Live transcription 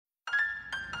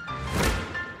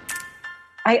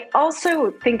I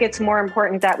also think it's more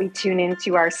important that we tune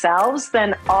into ourselves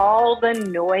than all the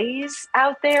noise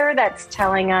out there that's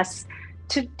telling us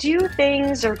to do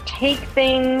things or take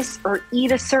things or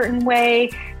eat a certain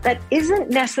way that isn't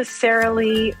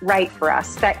necessarily right for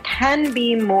us, that can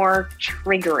be more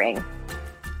triggering.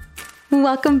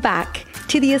 Welcome back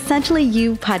to the Essentially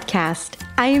You podcast.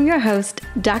 I am your host,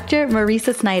 Dr.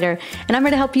 Marisa Snyder, and I'm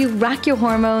here to help you rock your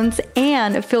hormones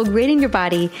and feel great in your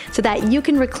body so that you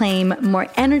can reclaim more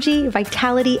energy,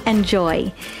 vitality, and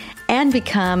joy, and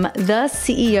become the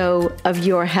CEO of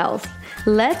your health.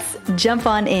 Let's jump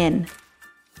on in.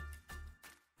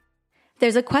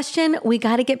 There's a question we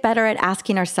got to get better at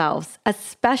asking ourselves,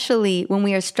 especially when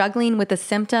we are struggling with a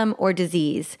symptom or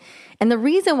disease. And the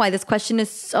reason why this question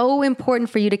is so important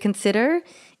for you to consider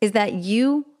is that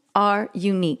you are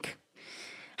unique.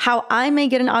 How I may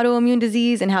get an autoimmune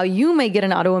disease and how you may get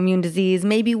an autoimmune disease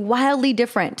may be wildly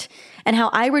different. And how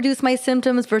I reduce my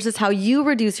symptoms versus how you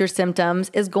reduce your symptoms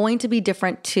is going to be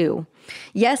different too.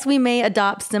 Yes, we may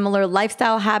adopt similar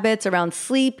lifestyle habits around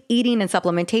sleep, eating, and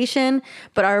supplementation,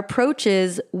 but our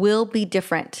approaches will be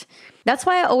different. That's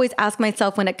why I always ask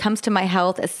myself when it comes to my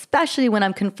health, especially when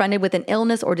I'm confronted with an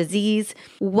illness or disease,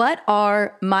 what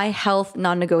are my health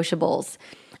non-negotiables?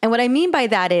 And what I mean by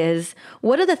that is,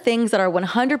 what are the things that are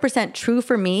 100% true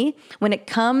for me when it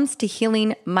comes to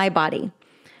healing my body?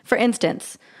 For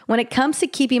instance, when it comes to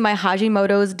keeping my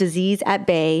Hashimoto's disease at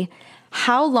bay,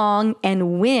 how long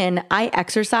and when I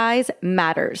exercise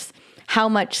matters. How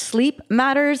much sleep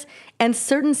matters, and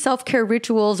certain self-care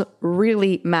rituals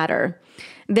really matter.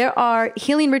 There are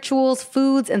healing rituals,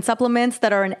 foods, and supplements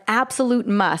that are an absolute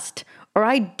must, or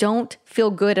I don't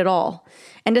feel good at all.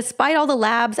 And despite all the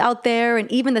labs out there and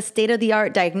even the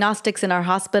state-of-the-art diagnostics in our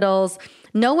hospitals,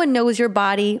 no one knows your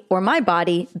body or my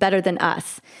body better than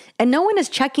us. And no one is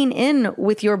checking in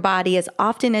with your body as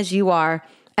often as you are,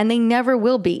 and they never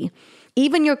will be.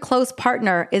 Even your close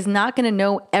partner is not going to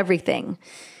know everything.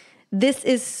 This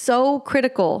is so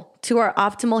critical to our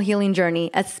optimal healing journey,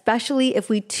 especially if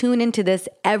we tune into this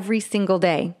every single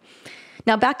day.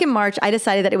 Now, back in March, I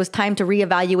decided that it was time to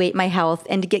reevaluate my health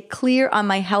and to get clear on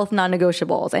my health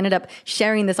non-negotiables. I ended up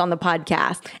sharing this on the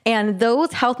podcast. And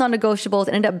those health non-negotiables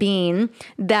ended up being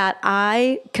that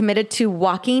I committed to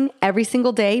walking every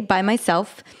single day by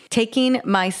myself, taking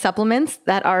my supplements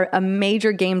that are a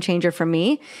major game changer for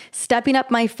me, stepping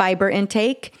up my fiber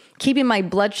intake, keeping my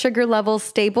blood sugar levels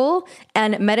stable,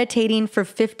 and meditating for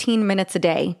 15 minutes a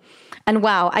day. And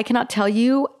wow, I cannot tell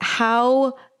you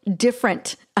how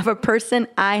different of a person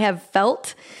I have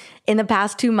felt in the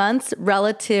past 2 months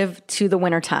relative to the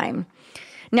wintertime.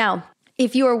 Now,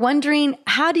 if you are wondering,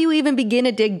 how do you even begin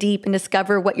to dig deep and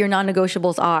discover what your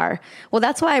non-negotiables are? Well,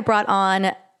 that's why I brought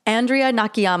on Andrea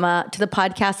Nakayama to the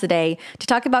podcast today to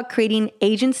talk about creating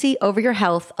agency over your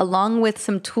health, along with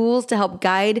some tools to help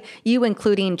guide you,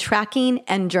 including tracking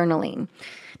and journaling.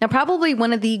 Now, probably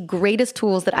one of the greatest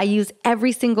tools that I use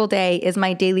every single day is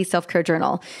my daily self-care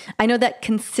journal. I know that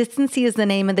consistency is the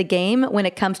name of the game when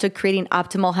it comes to creating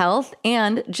optimal health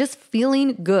and just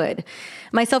feeling good.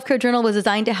 My self-care journal was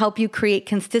designed to help you create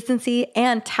consistency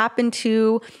and tap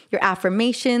into your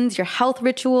affirmations, your health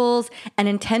rituals, and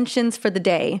intentions for the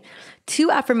day.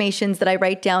 2 affirmations that I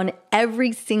write down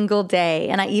every single day,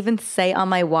 and I even say on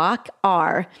my walk,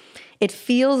 are, it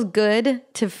feels good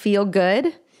to feel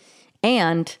good,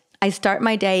 and I start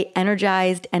my day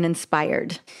energized and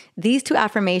inspired. These 2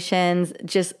 affirmations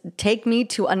just take me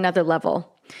to another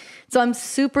level. So I'm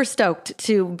super stoked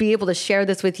to be able to share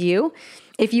this with you.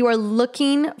 If you are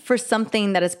looking for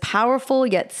something that is powerful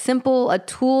yet simple, a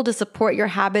tool to support your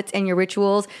habits and your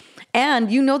rituals,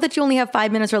 and you know that you only have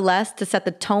 5 minutes or less to set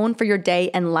the tone for your day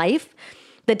and life,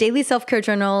 the Daily Self-Care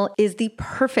Journal is the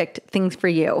perfect thing for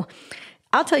you.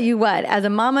 I'll tell you what, as a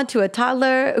mama to a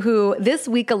toddler who this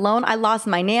week alone, I lost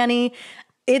my nanny.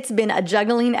 It's been a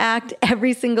juggling act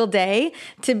every single day.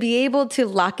 To be able to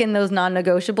lock in those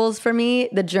non-negotiables for me,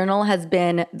 the journal has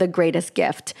been the greatest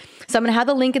gift. So I'm going to have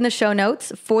the link in the show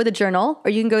notes for the journal, or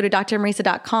you can go to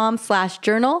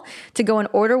drmarisa.com/journal to go and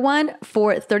order one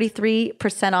for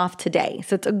 33% off today.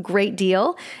 So it's a great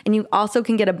deal. And you also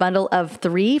can get a bundle of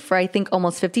 3 for, I think,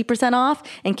 almost 50% off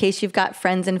in case you've got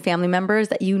friends and family members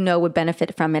that you know would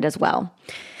benefit from it as well.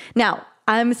 Now,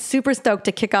 I'm super stoked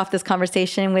to kick off this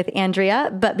conversation with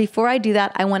Andrea, but before I do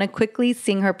that, I want to quickly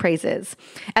sing her praises.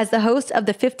 As the host of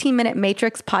the 15-Minute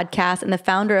Matrix podcast and the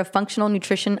founder of Functional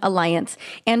Nutrition Alliance,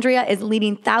 Andrea is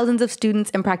leading thousands of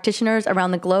students and practitioners around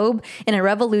the globe in a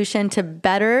revolution to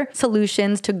better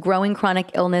solutions to growing chronic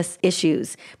illness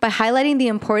issues. By highlighting the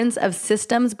importance of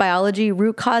systems, biology,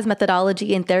 root cause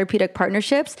methodology, and therapeutic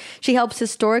partnerships, she helps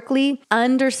historically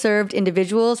underserved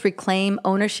individuals reclaim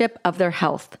ownership of their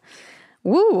health.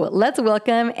 Woo! Let's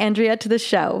welcome Andrea to the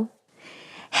show.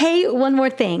 Hey, one more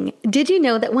thing. Did you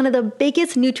know that one of the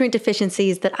biggest nutrient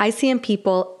deficiencies that I see in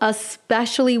people,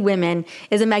 especially women,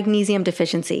 is a magnesium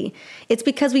deficiency? It's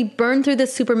because we burn through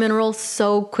this super mineral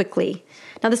so quickly.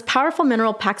 Now, this powerful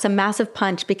mineral packs a massive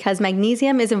punch because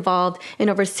magnesium is involved in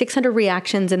over 600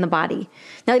 reactions in the body.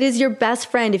 Now, it is your best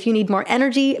friend if you need more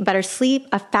energy, better sleep,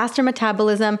 a faster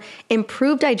metabolism,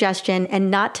 improved digestion,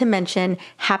 and not to mention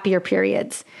happier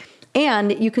periods.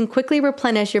 And you can quickly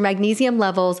replenish your magnesium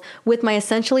levels with my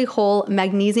Essentially Whole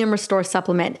Magnesium Restore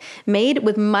supplement, made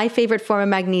with my favorite form of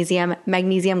magnesium,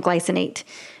 magnesium glycinate.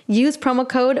 Use promo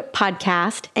code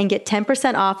podcast and get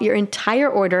 10% off your entire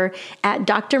order at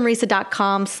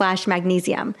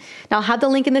drmarisa.com/magnesium. Now, I'll have the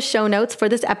link in the show notes for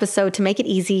this episode to make it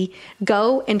easy.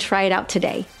 Go and try it out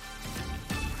today.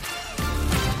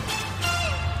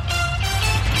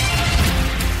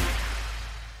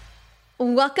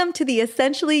 Welcome to the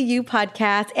Essentially You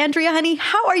podcast. Andrea, honey,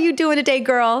 how are you doing today,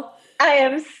 girl? I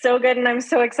am so good, and I'm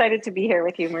so excited to be here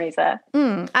with you, Marisa.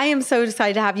 I am so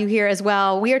excited to have you here as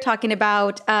well. We are talking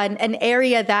about an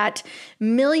area that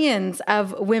millions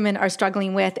of women are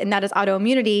struggling with, and that is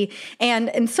autoimmunity.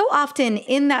 And so often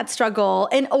in that struggle,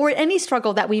 or any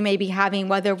struggle that we may be having,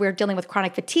 whether we're dealing with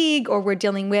chronic fatigue or we're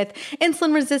dealing with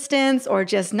insulin resistance or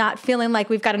just not feeling like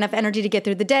we've got enough energy to get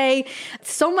through the day,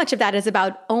 so much of that is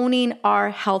about owning our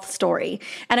health story.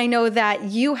 And I know that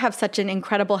you have such an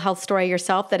incredible health story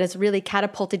yourself that has really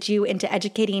catapulted you into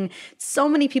educating so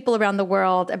many people around the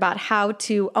world about how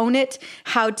to own it,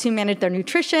 how to manage their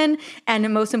nutrition, and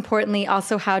most importantly,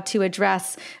 also how to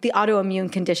address the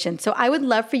autoimmune condition. So I would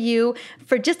love for you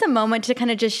for just a moment to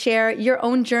kind of just share your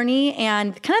own journey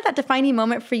and kind of that defining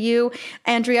moment for you,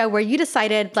 Andrea, where you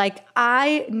decided like,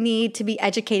 I need to be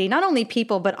educating not only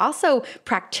people, but also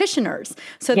practitioners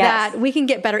so that we can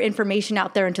get better information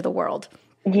out there into the world.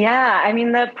 Yeah, I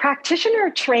mean, the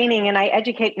practitioner training, and I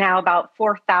educate now about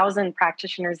 4,000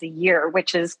 practitioners a year,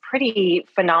 which is pretty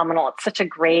phenomenal. It's such a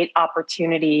great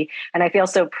opportunity, and I feel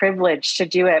so privileged to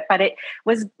do it. But it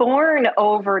was born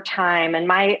over time, and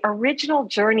my original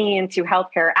journey into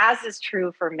healthcare, as is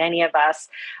true for many of us,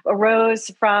 arose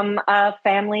from a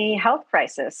family health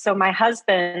crisis. So my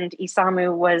husband,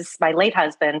 Isamu, my late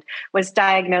husband, was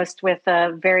diagnosed with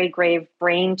a very grave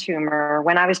brain tumor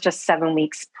when I was just 7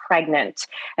 weeks pregnant.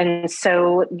 And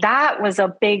so that was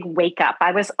a big wake up.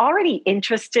 I was already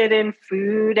interested in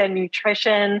food and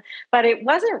nutrition, but it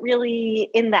wasn't really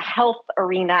in the health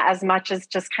arena as much as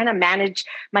just kind of manage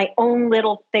my own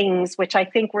little things, which I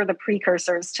think were the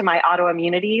precursors to my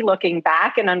autoimmunity, looking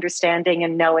back and understanding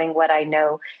and knowing what I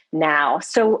know now.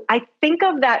 So I think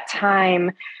of that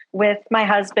time with my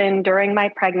husband during my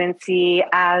pregnancy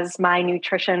as my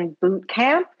nutrition boot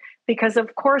camp. Because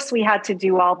of course we had to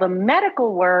do all the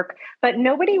medical work, but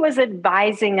nobody was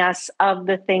advising us of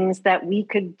the things that we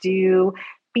could do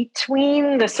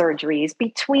between the surgeries,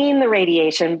 between the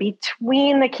radiation,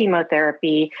 between the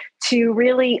chemotherapy to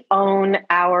really own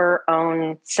our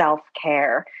own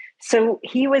self-care. So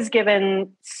he was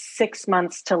given 6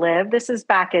 months to live. This is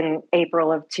back in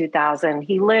April of 2000.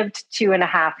 He lived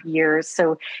 2.5 years.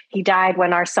 So he died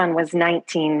when our son was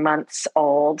 19 months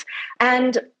old.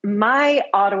 And my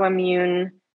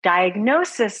autoimmune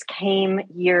diagnosis came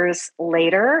years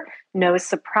later. No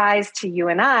surprise to you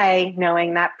and I,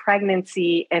 knowing that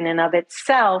pregnancy in and of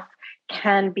itself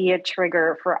can be a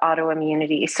trigger for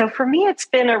autoimmunity. So for me, it's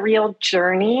been a real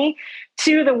journey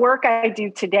to the work I do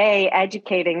today,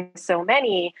 educating so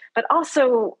many, but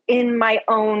also in my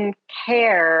own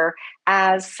care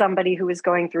as somebody who is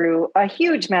going through a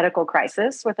huge medical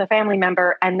crisis with a family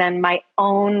member, and then my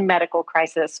own medical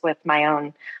crisis with my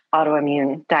own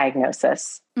autoimmune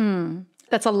diagnosis.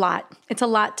 That's a lot. It's a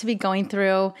lot to be going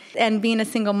through, and being a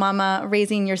single mama,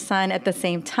 raising your son at the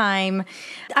same time.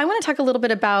 I want to talk a little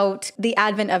bit about the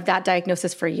advent of that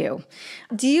diagnosis for you.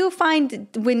 Do you find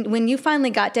when you finally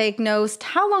got diagnosed,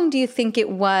 how long do you think it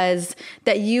was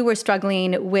that you were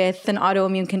struggling with an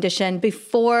autoimmune condition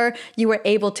before you were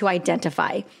able to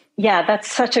identify? Yeah, that's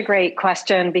such a great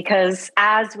question because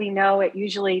as we know, it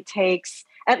usually takes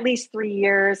at least 3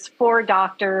 years, 4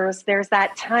 doctors. There's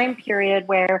that time period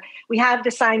where we have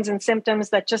the signs and symptoms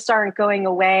that just aren't going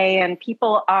away, and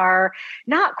people are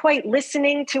not quite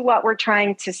listening to what we're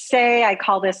trying to say. I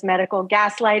call this medical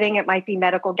gaslighting. It might be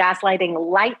medical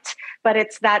gaslighting light, but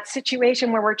it's that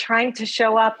situation where we're trying to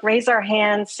show up, raise our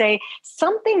hands, say,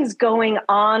 something's going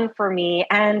on for me.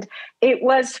 And it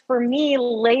was, for me,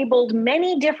 labeled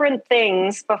many different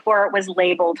things before it was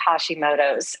labeled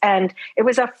Hashimoto's. And it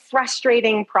was a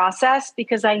frustrating process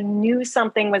because I knew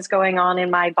something was going on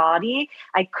in my body.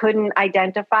 I couldn't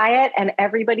identify it. And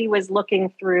everybody was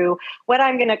looking through what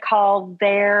I'm going to call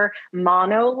their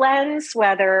mono lens,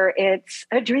 whether it's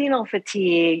adrenal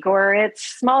fatigue or it's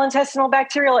small intestinal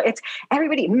bacterial, it's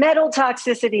everybody, metal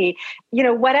toxicity,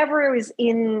 whatever was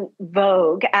in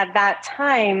vogue at that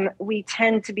time, we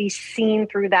tend to be seen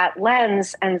through that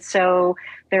lens. And so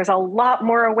there's a lot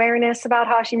more awareness about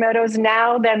Hashimoto's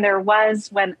now than there was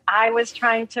when I was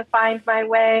trying to find my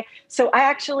way. So I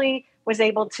actually was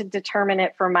able to determine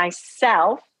it for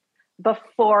myself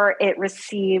before it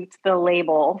received the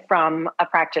label from a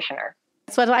practitioner.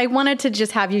 So I wanted to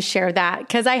just have you share that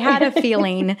because I had a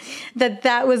feeling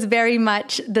that was very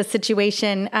much the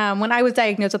situation. When I was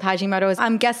diagnosed with Hashimoto's,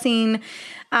 I'm guessing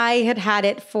I had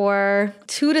it for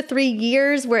 2 to 3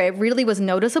 years where it really was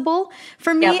noticeable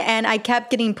for me. Yep. And I kept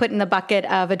getting put in the bucket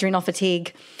of adrenal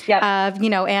fatigue, yep.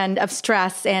 And of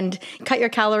stress and cut your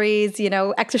calories,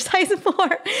 exercise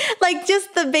more, like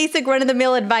just the basic run of the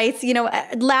mill advice,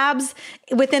 labs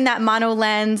within that mono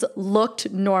lens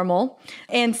looked normal.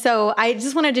 And so I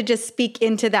just wanted to just speak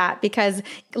into that because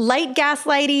light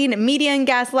gaslighting, medium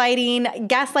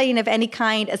gaslighting of any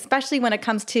kind, especially when it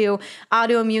comes to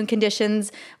autoimmune conditions,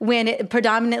 when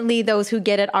predominantly those who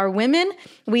get it are women,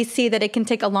 we see that it can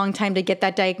take a long time to get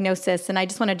that diagnosis. And I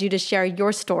just wanted you to share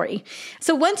your story.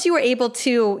 So once you were able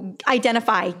to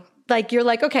identify, you're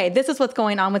like, okay, this is what's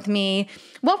going on with me.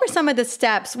 What were some of the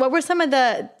steps? What were some of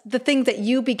the things that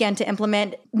you began to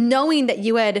implement, knowing that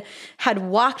you had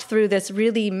walked through this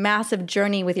really massive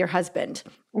journey with your husband?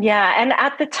 Yeah. And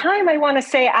at the time, I want to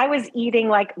say I was eating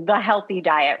like the healthy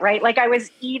diet, right? Like I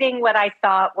was eating what I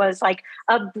thought was like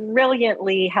a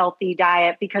brilliantly healthy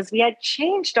diet because we had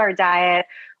changed our diet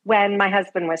when my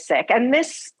husband was sick. And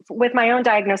this, with my own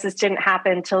diagnosis, didn't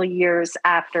happen until years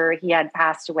after he had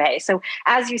passed away. So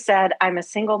as you said, I'm a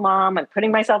single mom. I'm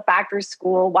putting myself back through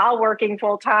school while working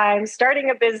full time, starting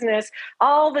a business,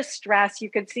 all the stress. You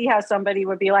could see how somebody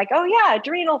would be like, oh yeah,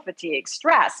 adrenal fatigue,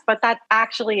 stress. But that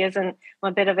actually isn't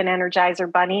a bit of an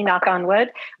Energizer bunny, knock on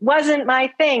wood, wasn't my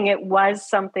thing. It was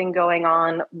something going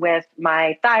on with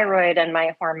my thyroid and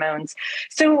my hormones.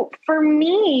 So for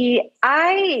me,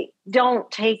 I don't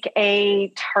take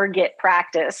a target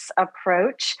practice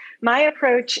approach. My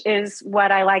approach is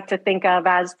what I like to think of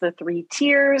as the 3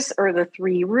 tiers or the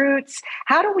 3 roots.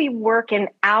 How do we work in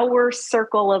our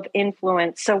circle of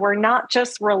influence so we're not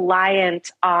just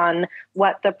reliant on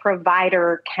what the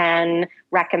provider can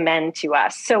recommend to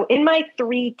us? So in my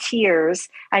 3 tiers,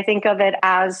 I think of it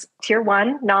as tier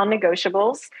 1,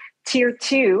 non-negotiables, tier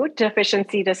 2,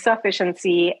 deficiency to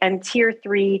sufficiency, and tier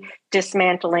 3,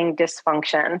 dismantling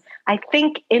dysfunction. I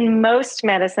think in most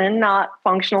medicine, not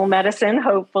functional medicine,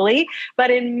 hopefully, but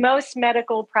in most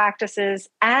medical practices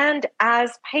and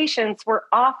as patients, we're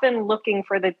often looking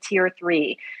for the tier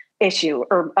 3 issue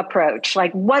or approach.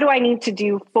 Like, what do I need to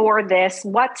do for this?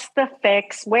 What's the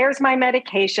fix? Where's my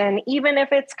medication? Even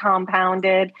if it's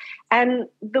compounded. And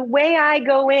the way I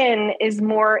go in is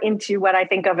more into what I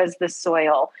think of as the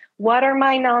soil. What are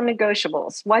my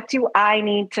non-negotiables? What do I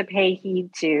need to pay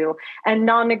heed to? And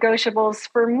non-negotiables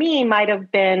for me might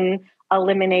have been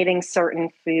eliminating certain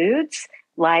foods,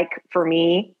 like for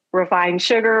me, refined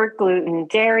sugar, gluten,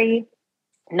 dairy.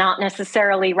 Not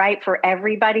necessarily right for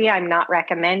everybody. I'm not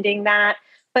recommending that.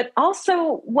 But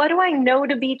also, what do I know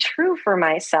to be true for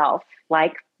myself?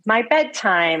 Like my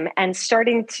bedtime, and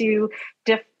starting to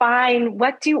define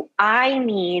what do I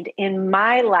need in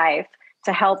my life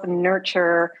to help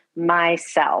nurture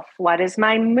myself? What is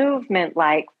my movement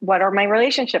like? What are my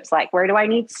relationships like? Where do I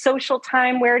need social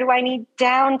time? Where do I need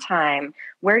downtime?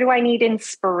 Where do I need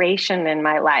inspiration in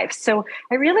my life? So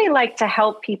I really like to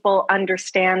help people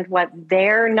understand what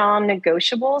their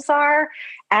non-negotiables are.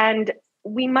 And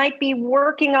we might be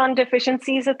working on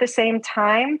deficiencies at the same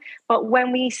time, but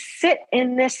when we sit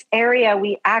in this area,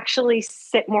 we actually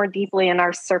sit more deeply in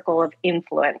our circle of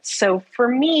influence. So for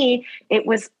me, it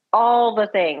was all the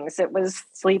things. It was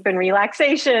sleep and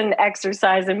relaxation,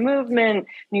 exercise and movement,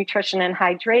 nutrition and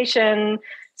hydration,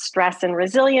 stress and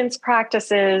resilience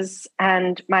practices,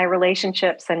 and my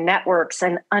relationships and networks,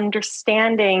 and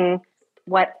understanding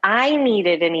what I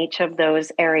needed in each of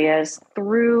those areas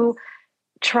through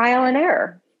trial and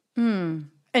error.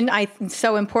 And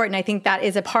so important. I think that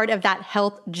is a part of that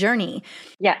health journey.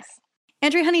 Yes.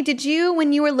 Andrea, honey, did you,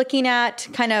 when you were looking at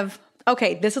kind of,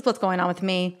 okay, this is what's going on with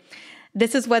me,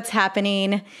 this is what's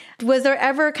happening, was there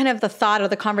ever kind of the thought or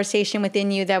the conversation within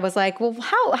you that was like, well,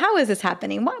 how is this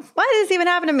happening? Why does this even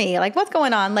happen to me? Like, what's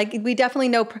going on? Like, we definitely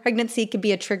know pregnancy could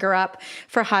be a trigger up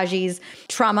for Haji's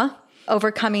trauma.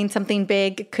 Overcoming something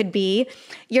big could be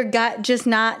your gut just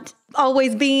not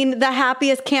always being the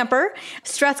happiest camper.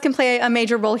 Stress can play a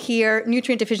major role here.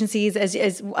 Nutrient deficiencies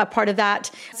is a part of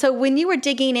that. So when you were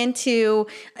digging into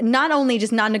not only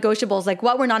just non-negotiables, like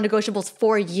what were non-negotiables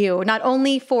for you, not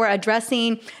only for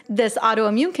addressing this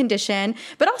autoimmune condition,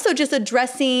 but also just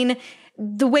addressing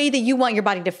the way that you want your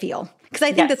body to feel. Because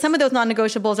I think that some of those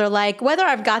non-negotiables are like, whether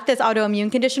I've got this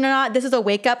autoimmune condition or not, this is a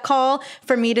wake-up call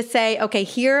for me to say, okay,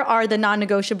 here are the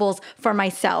non-negotiables for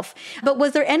myself. But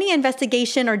was there any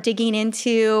investigation or digging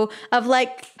into of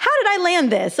like, how did I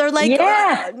land this? Or like,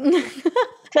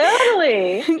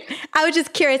 totally. I was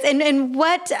just curious. And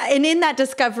in that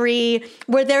discovery,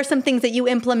 were there some things that you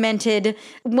implemented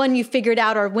when you figured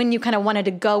out or when you kind of wanted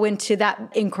to go into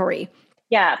that inquiry?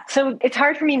 Yeah. So it's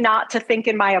hard for me not to think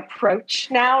in my approach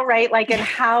now, right? Like in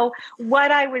how what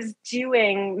I was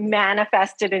doing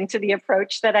manifested into the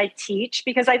approach that I teach,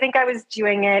 because I think I was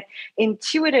doing it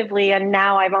intuitively and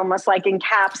now I've almost like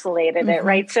encapsulated it,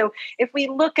 right? So if we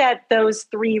look at those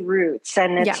three roots,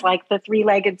 and it's like the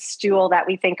three-legged stool that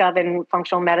we think of in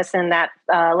functional medicine that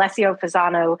Alessio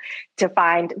Fasano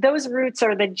defined, those roots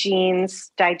are the genes,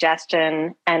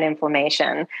 digestion, and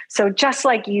inflammation. So just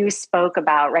like you spoke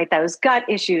about, right, those gut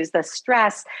issues, the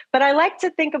stress. But I like to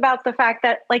think about the fact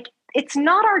that like it's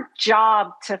not our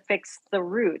job to fix the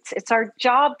roots. It's our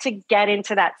job to get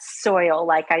into that soil,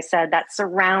 like I said, that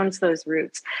surrounds those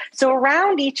roots. So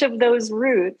around each of those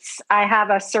roots, I have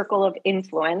a circle of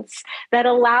influence that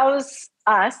allows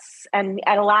us, and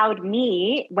it allowed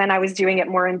me when I was doing it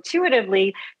more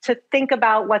intuitively, to think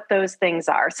about what those things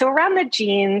are. So around the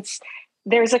genes,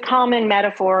 there's a common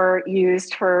metaphor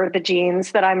used for the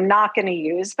genes that I'm not going to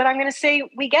use, but I'm going to say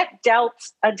we get dealt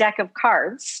a deck of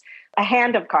cards, a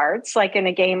hand of cards, like in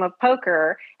a game of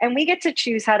poker, and we get to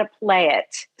choose how to play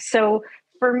it. So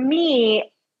for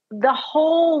me, the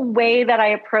whole way that I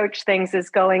approach things is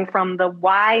going from the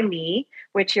why me,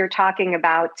 which you're talking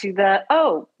about, to the,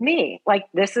 oh, me, like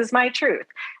this is my truth.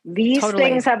 These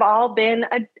things have all been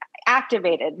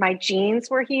activated. My genes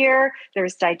were here.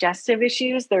 There's digestive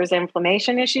issues. There's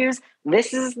inflammation issues.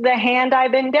 This is the hand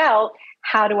I've been dealt.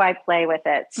 How do I play with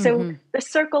it? So the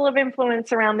circle of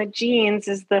influence around the genes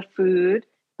is the food,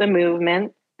 the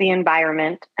movement, the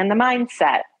environment, and the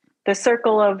mindset. The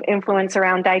circle of influence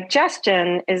around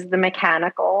digestion is the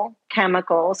mechanical,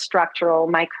 chemical, structural,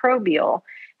 microbial.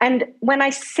 And when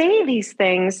I say these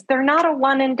things, they're not a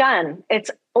one and done. It's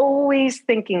always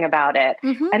thinking about it.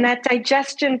 And that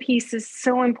digestion piece is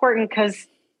so important because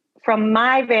from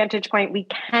my vantage point, we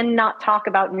cannot talk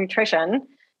about nutrition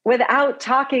without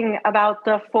talking about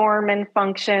the form and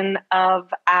function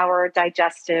of our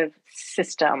digestive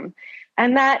system.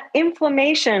 And that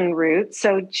inflammation root,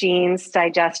 so genes,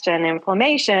 digestion,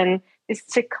 inflammation, is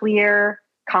to clear,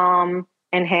 calm,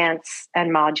 enhance,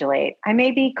 and modulate. I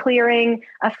may be clearing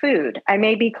a food. I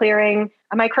may be clearing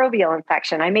a microbial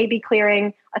infection. I may be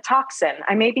clearing a toxin.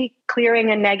 I may be clearing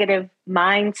a negative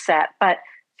mindset. But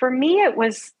for me, it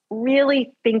was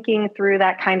really thinking through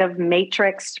that kind of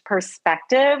matrixed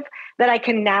perspective that I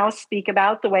can now speak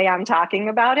about the way I'm talking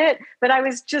about it. But I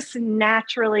was just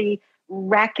naturally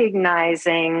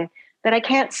recognizing that I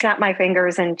can't snap my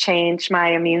fingers and change my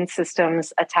immune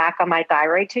system's attack on my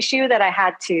thyroid tissue, that I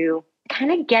had to kind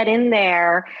of get in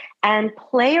there and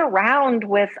play around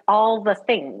with all the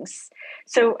things.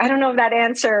 So I don't know if that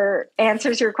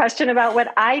answers your question about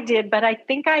what I did, but I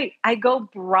think I go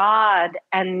broad,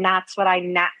 and that's what I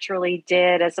naturally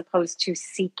did as opposed to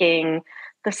seeking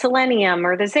the selenium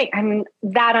or the zinc. I mean,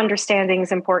 that understanding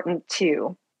is important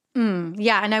too.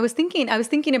 Yeah. And I was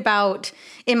thinking about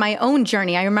in my own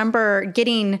journey, I remember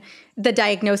getting the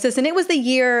diagnosis, and it was the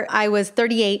year I was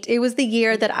 38. It was the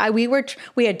year that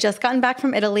we had just gotten back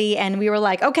from Italy, and we were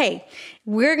like, okay,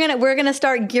 we're going to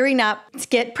start gearing up to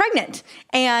get pregnant.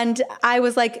 And I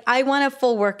was like, I want a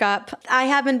full workup. I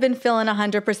haven't been feeling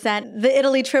 100%. The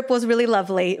Italy trip was really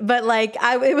lovely, but like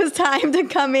it was time to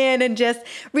come in and just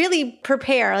really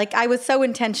prepare. Like I was so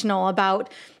intentional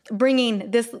about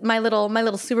bringing my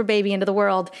little super baby into the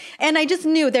world. And I just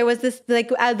knew there was this,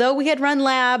 like, although we had run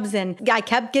labs and I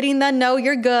kept getting the, no,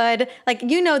 you're good. Like,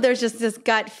 there's just this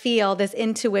gut feel, this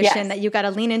intuition that you got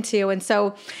to lean into. And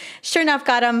so sure enough,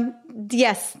 got him.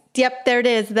 Yes. Yep. There it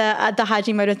is. The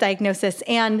Hashimoto's diagnosis.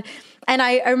 And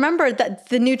I remember that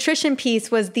the nutrition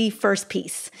piece was the first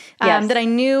piece, that I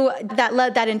knew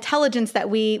that intelligence that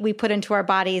we put into our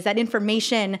bodies, that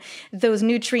information, those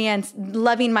nutrients,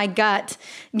 loving my gut,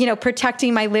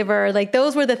 protecting my liver, like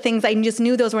those were the things I just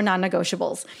knew those were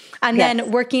non-negotiables. And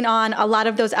then working on a lot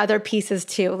of those other pieces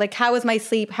too, like how is my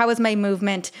sleep? How is my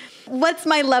movement? What's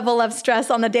my level of stress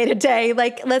on the day to day?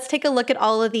 Like, let's take a look at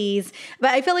all of these. But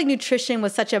I feel like nutrition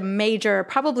was such a major,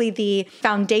 probably the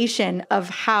foundation of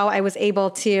how I was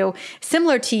able to,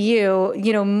 similar to you,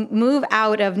 move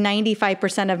out of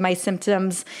 95% of my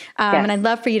symptoms. And I'd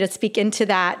love for you to speak into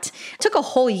that. It took a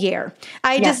whole year.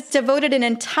 I just devoted an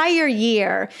entire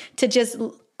year to just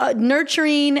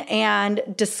nurturing and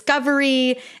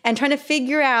discovery and trying to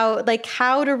figure out like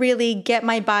how to really get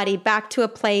my body back to a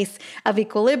place of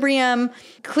equilibrium.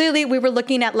 Clearly we were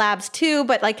looking at labs too,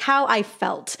 but like how I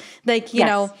felt, like,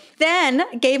 then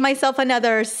gave myself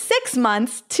another 6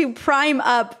 months to prime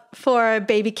up for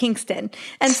baby Kingston.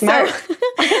 And Smart. so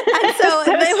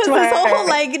it was this whole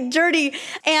like journey.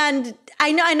 And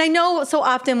I know so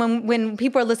often when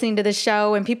people are listening to the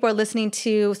show and people are listening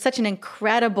to such an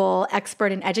incredible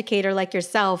expert and educator like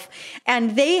yourself,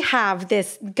 and they have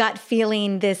this gut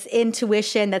feeling, this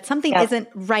intuition that something isn't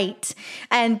right.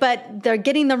 But they're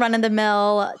getting the run of the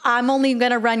mill. I'm only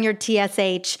going to run your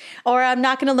TSH, or I'm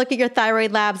not going to look at your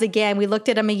thyroid labs again. We looked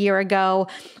at them a year ago,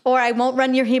 or I won't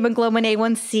run your hemoglobin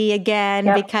A1C again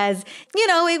because,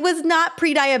 it was not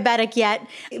pre-diabetic yet.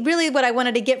 Really what I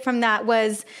wanted to get from that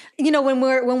was, when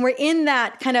we're in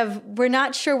that kind of, we're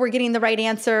not sure we're getting the right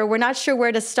answer. We're not sure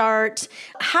where to start.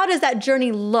 How does that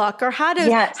journey look? Or how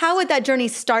would that journey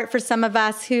start for some of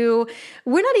us who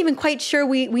we're not even quite sure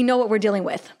we know what we're dealing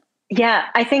with? Yeah,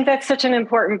 I think that's such an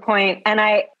important point. And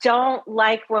I don't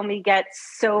like when we get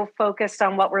so focused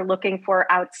on what we're looking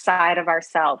for outside of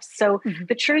ourselves. So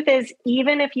the truth is,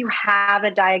 even if you have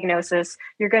a diagnosis,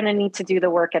 you're going to need to do the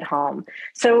work at home.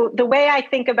 So the way I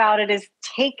think about it is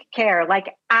take care,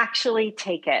 like actually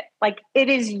take it. Like it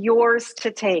is yours to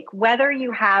take, whether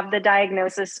you have the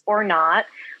diagnosis or not.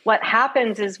 What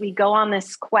happens is we go on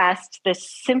this quest, this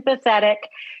sympathetic,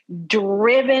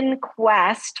 driven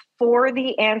quest for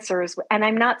the answers. And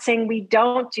I'm not saying we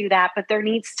don't do that, but there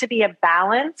needs to be a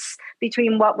balance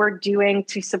between what we're doing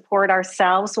to support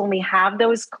ourselves when we have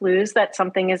those clues that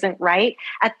something isn't right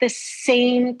at the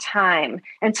same time.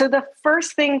 And so the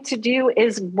first thing to do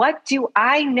is, what do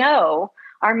I know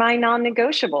are my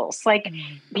non-negotiables? Like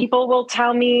people will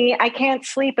tell me I can't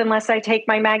sleep unless I take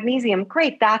my magnesium.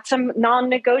 Great. That's a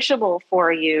non-negotiable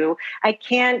for you. I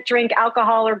can't drink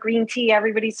alcohol or green tea.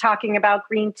 Everybody's talking about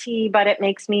green tea, but it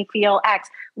makes me feel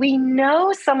X. We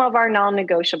know some of our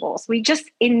non-negotiables. We just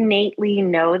innately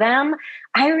know them.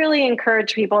 I really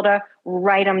encourage people to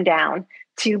write them down,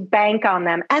 to bank on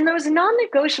them. And those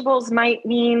non-negotiables might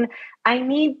mean I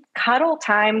need cuddle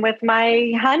time with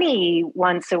my honey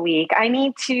once a week. I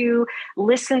need to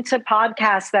listen to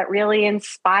podcasts that really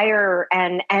inspire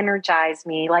and energize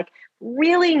me. Like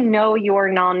really know your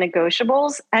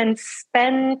non-negotiables and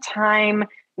spend time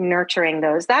nurturing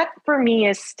those. That for me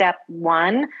is step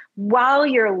one while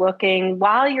you're looking,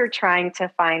 while you're trying to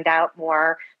find out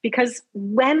more. Because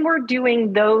when we're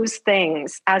doing those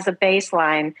things as a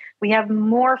baseline, we have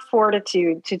more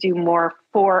fortitude to do more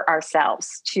for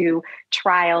ourselves, to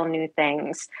trial new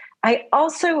things. I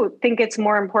also think it's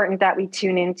more important that we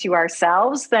tune into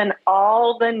ourselves than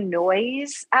all the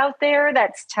noise out there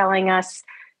that's telling us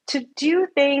to do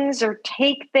things or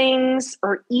take things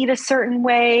or eat a certain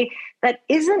way that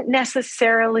isn't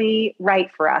necessarily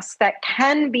right for us, that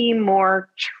can be more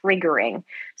triggering.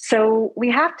 So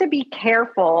we have to be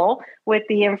careful with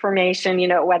the information,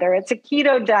 whether it's a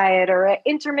keto diet or an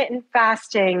intermittent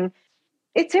fasting.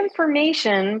 It's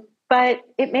information, but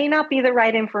it may not be the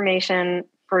right information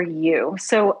for you.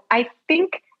 So I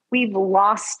think we've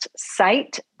lost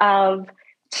sight of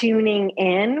tuning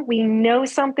in. We know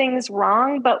something's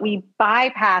wrong, but we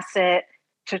bypass it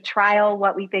to trial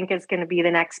what we think is going to be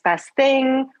the next best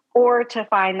thing or to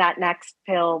find that next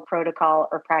pill, protocol,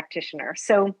 or practitioner.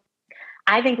 So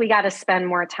I think we got to spend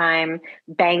more time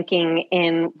banking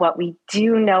in what we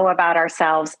do know about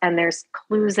ourselves. And there's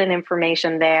clues and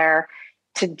information there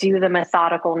to do the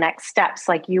methodical next steps.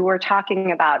 Like you were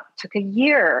talking about, took a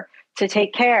year to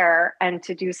take care and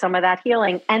to do some of that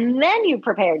healing. And then you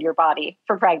prepared your body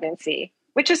for pregnancy,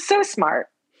 which is so smart.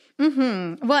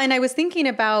 Well, and I was thinking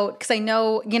about, because I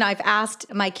know, I've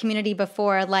asked my community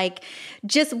before, like,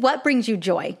 just what brings you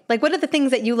joy? Like, what are the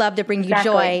things that you love to bring you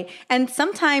joy? And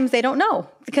sometimes they don't know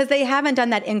because they haven't done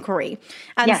that inquiry.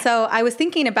 And so I was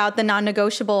thinking about the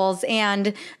non-negotiables,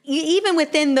 and even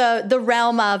within the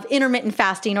realm of intermittent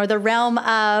fasting or the realm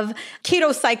of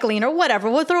keto cycling or whatever,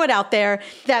 we'll throw it out there,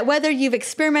 that whether you've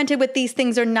experimented with these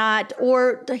things or not,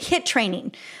 or HIIT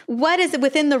training, what is it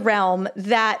within the realm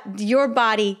that your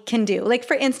body can do? Like,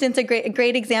 for instance, a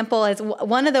great example is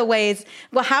one of the ways,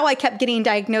 how I kept getting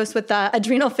diagnosed with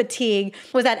adrenal fatigue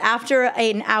was that after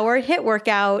an hour HIIT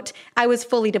workout, I was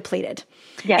fully depleted.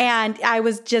 Yes. And I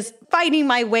was just fighting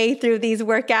my way through these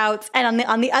workouts. And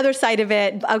on the other side of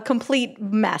it, a complete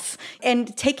mess.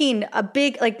 And taking a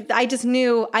big, I just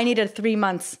knew I needed 3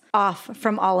 months off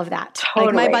from all of that.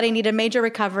 Totally. My body needed major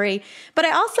recovery. But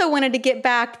I also wanted to get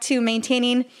back to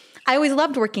maintaining, I always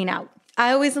loved working out.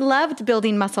 I always loved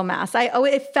building muscle mass.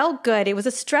 It felt good. It was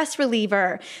a stress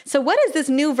reliever. So what does this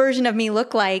new version of me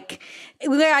look like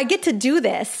where I get to do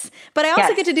this, but I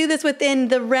also get to do this within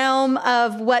the realm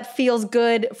of what feels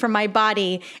good for my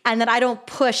body, and that I don't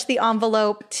push the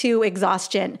envelope to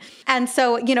exhaustion. And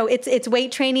so, it's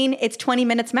weight training. It's 20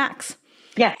 minutes max.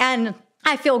 Yeah. And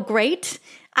I feel great.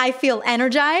 I feel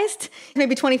energized,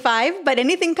 maybe 25, but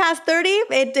anything past 30,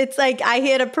 it's like I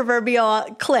hit a proverbial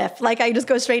cliff. Like, I just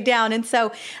go straight down. And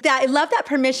so I love that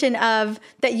permission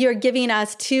that you're giving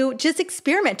us to just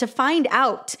experiment, to find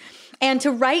out and to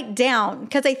write down.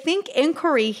 Because I think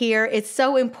inquiry here is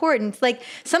so important. Like,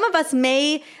 some of us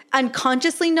may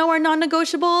unconsciously know our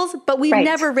non-negotiables, but we've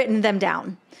never written them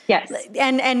down. Yes.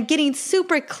 And getting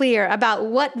super clear about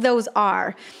what those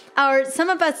are. Or some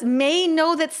of us may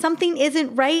know that something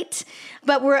isn't right,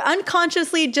 but we're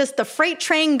unconsciously just the freight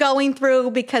train going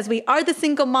through because we are the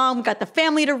single mom. We've got the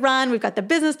family to run. We've got the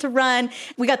business to run.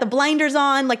 We got the blinders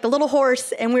on like the little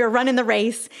horse, and we're running the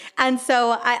race. And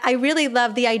so I really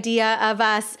love the idea of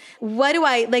us. What do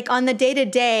I, like, on the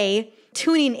day-to-day,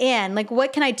 tuning in, like,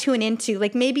 what can I tune into?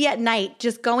 Like, maybe at night,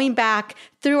 just going back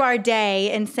through our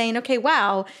day and saying, okay,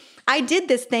 wow, I did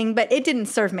this thing, but it didn't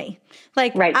serve me.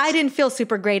 Like, I didn't feel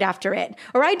super great after it.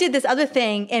 Or I did this other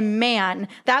thing, and man,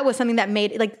 that was something that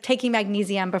made, like, taking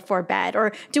magnesium before bed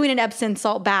or doing an Epsom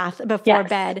salt bath before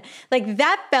bed. Like,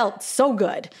 that felt so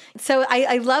good. So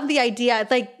I love the idea.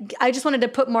 Like, I just wanted to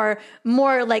put more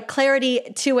like clarity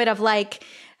to it of, like,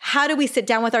 how do we sit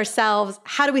down with ourselves?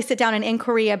 How do we sit down and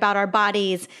inquiry about our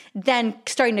bodies? Then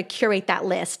starting to curate that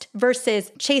list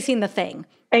versus chasing the thing.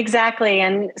 Exactly.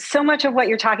 And so much of what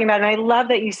you're talking about, and I love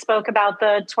that you spoke about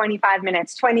the 25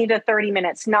 minutes, 20 to 30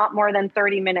 minutes, not more than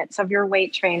 30 minutes of your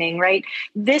weight training, right?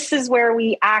 This is where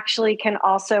we actually can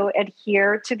also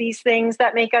adhere to these things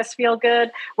that make us feel good.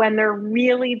 When they're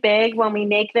really big, when we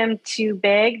make them too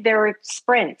big, they're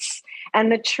sprints.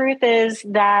 And the truth is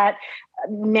that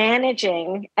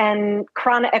managing a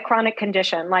chronic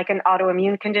condition like an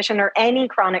autoimmune condition or any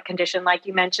chronic condition, like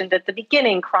you mentioned at the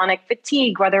beginning, chronic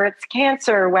fatigue, whether it's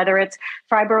cancer, whether it's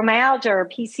fibromyalgia or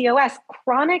PCOS,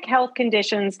 chronic health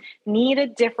conditions need a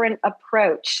different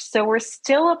approach. So we're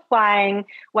still applying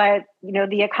what,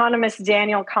 the economist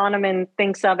Daniel Kahneman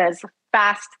thinks of as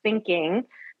fast thinking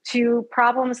to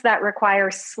problems that require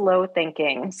slow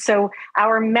thinking. So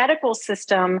our medical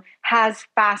system has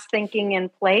fast thinking in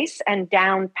place and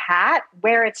down pat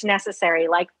where it's necessary.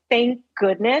 Like, thank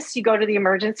goodness you go to the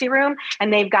emergency room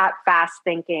and they've got fast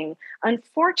thinking.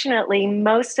 Unfortunately,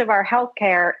 most of our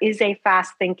healthcare is a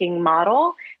fast thinking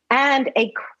model, and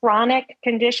a chronic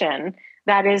condition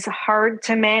that is hard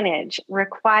to manage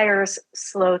requires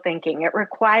slow thinking. It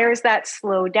requires that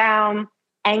slow down,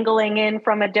 angling in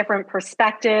from a different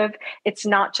perspective. It's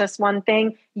not just one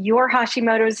thing. Your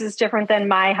Hashimoto's is different than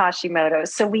my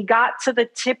Hashimoto's. So we got to the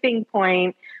tipping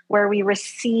point where we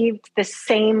received the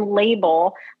same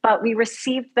label, but we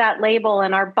received that label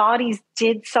and our bodies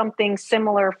did something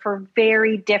similar for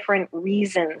very different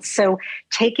reasons. So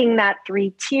taking that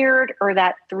 3-tiered or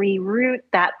that 3-root,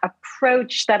 that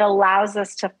approach that allows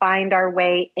us to find our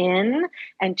way in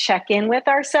and check in with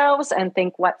ourselves and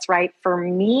think what's right for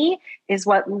me is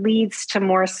what leads to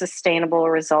more sustainable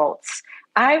results.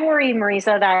 I worry,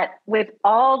 Marisa, that with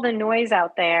all the noise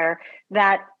out there,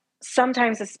 that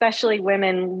sometimes, especially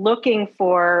women looking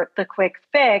for the quick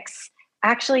fix,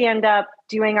 actually end up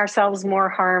doing ourselves more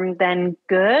harm than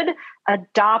good,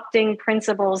 adopting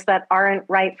principles that aren't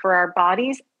right for our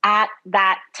bodies at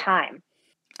that time.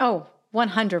 Oh,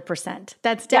 100%.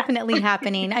 That's definitely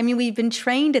happening. I mean, we've been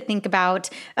trained to think about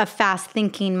a fast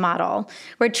thinking model.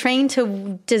 We're trained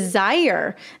to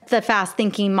desire the fast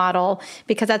thinking model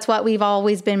because that's what we've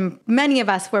always been, many of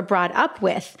us were brought up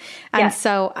with. And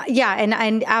so,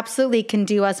 and absolutely can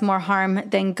do us more harm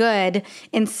than good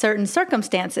in certain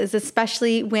circumstances,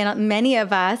 especially when many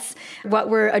of us, what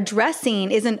we're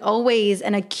addressing isn't always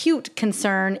an acute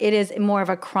concern. It is more of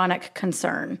a chronic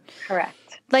concern. Correct.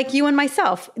 Like you and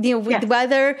myself,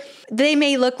 whether they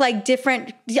may look like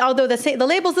different, although the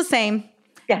label's the same.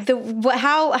 Yes.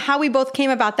 How we both came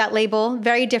about that label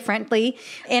very differently,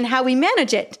 and how we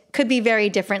manage it could be very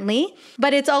differently.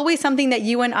 But it's always something that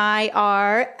you and I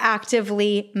are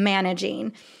actively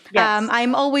managing. Yes.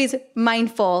 I'm always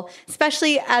mindful,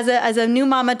 especially as a new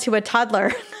mama to a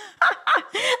toddler.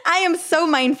 I am so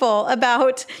mindful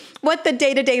about what the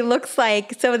day-to-day looks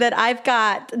like so that I've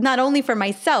got not only for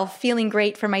myself, feeling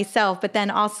great for myself, but then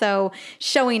also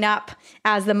showing up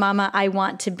as the mama I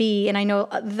want to be. And I know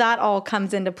that all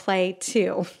comes into play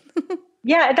too.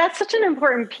 Yeah, that's such an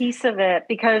important piece of it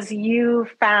because you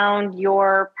found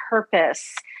your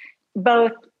purpose,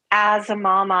 both as a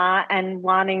mama and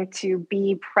wanting to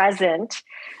be present,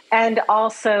 and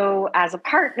also as a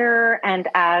partner and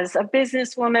as a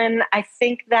businesswoman. I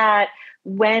think that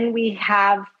when we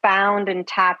have found and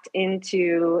tapped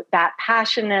into that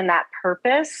passion and that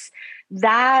purpose,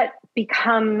 that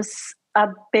becomes a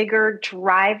bigger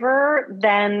driver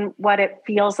than what it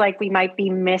feels like we might be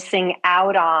missing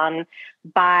out on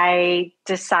by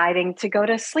deciding to go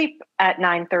to sleep at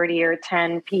 9:30 or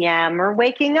 10 p.m. or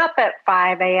waking up at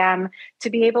 5 a.m.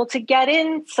 to be able to get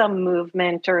in some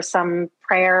movement or some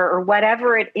prayer or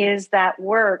whatever it is that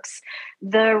works.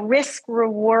 The risk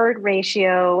reward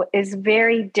ratio is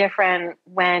very different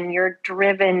when you're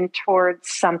driven towards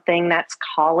something that's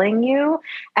calling you.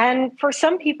 And for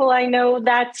some people, I know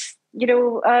that's,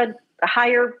 a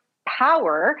higher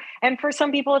power. And for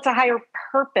some people, it's a higher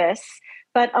purpose.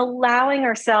 But allowing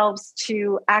ourselves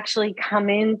to actually come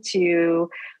into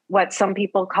what some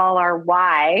people call our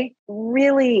why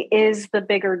really is the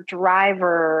bigger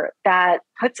driver that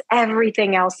puts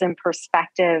everything else in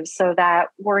perspective so that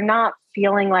we're not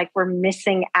feeling like we're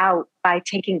missing out by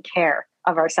taking care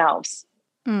of ourselves.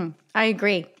 I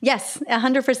agree. Yes,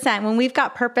 100%. When we've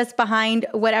got purpose behind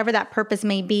whatever that purpose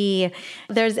may be,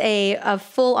 there's a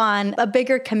full-on, a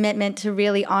bigger commitment to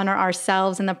really honor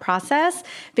ourselves in the process,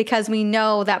 because we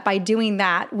know that by doing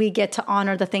that, we get to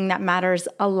honor the thing that matters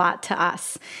a lot to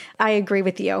us. I agree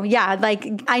with you. Yeah,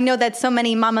 like I know that so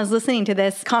many mamas listening to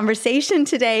this conversation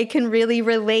today can really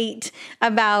relate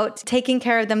about taking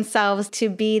care of themselves to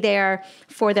be there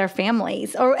for their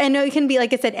families. And it can be,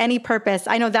 like I said, any purpose.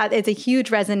 I know that is a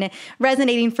huge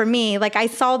resonating for me. Like I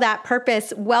saw that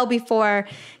purpose well before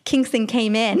Kingston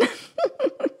came in.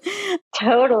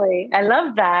 Totally. I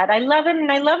love that. I love it.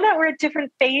 And I love that we're at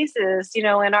different phases, in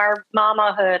our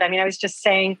mamahood. I mean, I was just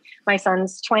saying my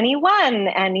son's 21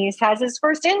 and he has his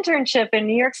first internship in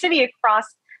New York City across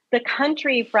the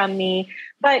country from me,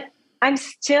 but I'm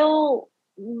still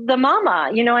the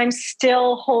mama, I'm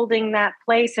still holding that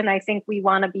place. And I think we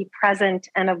want to be present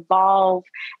and evolve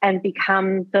and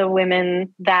become the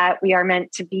women that we are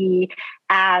meant to be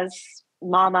as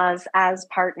mamas, as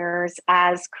partners,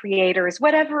 as creators,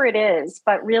 whatever it is,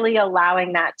 but really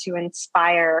allowing that to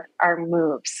inspire our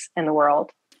moves in the world.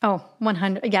 Oh,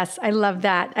 100. Yes. I love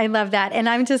that. I love that. And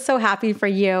I'm just so happy for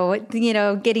you,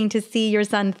 getting to see your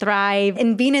son thrive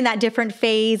and being in that different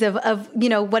phase of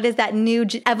what does that new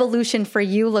evolution for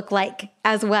you look like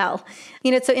as well.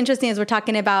 It's so interesting as we're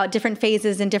talking about different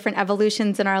phases and different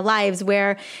evolutions in our lives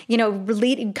where,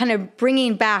 kind of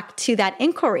bringing back to that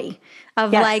inquiry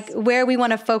of like where we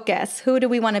want to focus, who do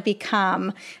we want to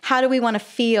become, how do we want to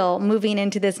feel moving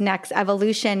into this next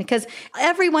evolution? Because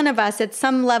every one of us at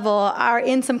some level are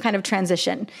in some kind of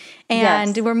transition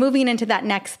and we're moving into that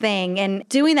next thing, and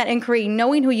doing that inquiry,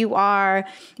 knowing who you are,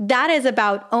 that is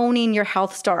about owning your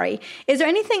health story. Is there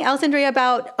anything else, Andrea,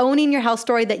 about owning your health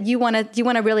story that you want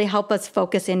to really help us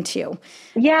focus into?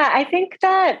 Yeah, I think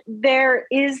that there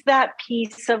is that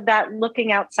piece of that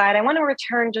looking outside. I want to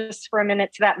return just for a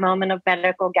minute to that moment of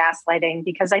medical gaslighting,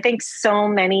 because I think so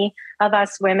many of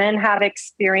us women have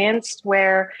experienced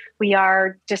where we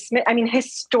are dismissed. I mean,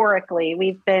 historically,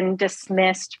 we've been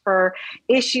dismissed for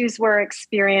issues we're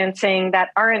experiencing that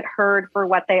aren't heard for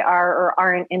what they are or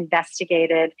aren't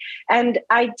investigated. And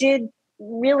I did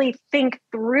really think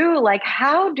through, like,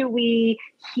 how do we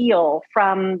heal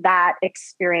from that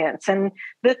experience? And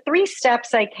the 3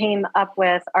 steps I came up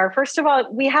with are, first of all,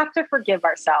 we have to forgive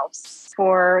ourselves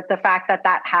for the fact that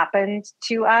that happened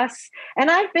to us. And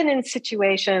I've been in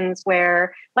situations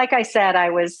where, like I said,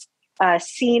 I was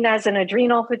seen as an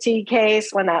adrenal fatigue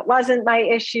case when that wasn't my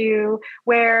issue,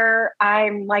 where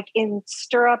I'm like in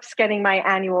stirrups getting my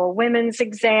annual women's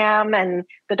exam and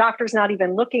the doctor's not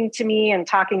even looking to me and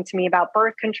talking to me about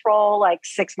birth control like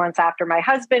 6 months after my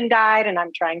husband died. And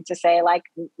I'm trying to say like,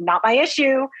 not my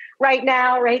issue right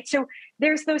now, right? So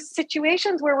there's those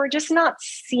situations where we're just not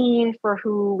seen for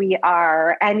who we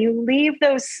are, and you leave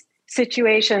those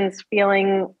situations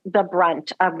feeling the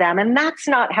brunt of them. And that's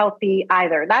not healthy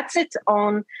either. That's its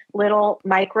own little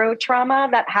micro trauma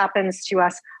that happens to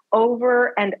us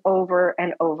over and over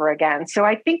and over again. So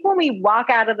I think when we walk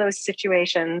out of those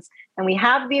situations and we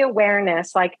have the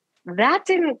awareness, like, that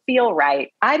didn't feel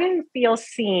right, I didn't feel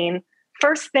seen.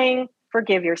 First thing,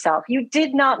 forgive yourself. You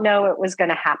did not know it was going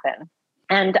to happen.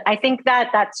 And I think that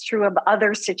that's true of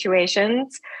other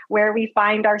situations where we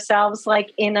find ourselves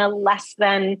like in a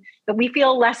that we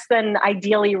feel less than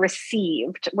ideally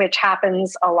received, which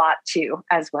happens a lot too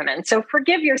as women. So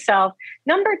forgive yourself.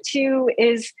 Number 2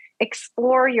 is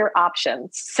explore your options.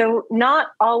 So not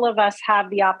all of us have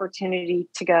the opportunity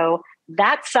to go,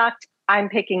 that sucked, I'm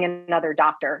picking another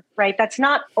doctor, right? That's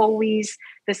not always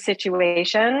the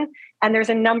situation. And there's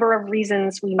a number of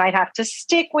reasons we might have to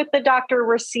stick with the doctor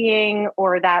we're seeing,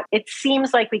 or that it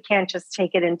seems like we can't just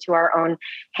take it into our own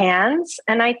hands.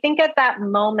 And I think at that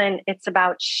moment, it's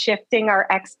about shifting our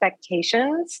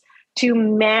expectations to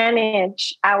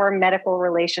manage our medical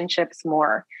relationships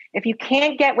more. If you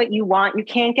can't get what you want, you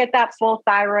can't get that full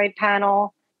thyroid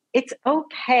panel, it's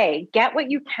okay. Get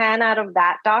what you can out of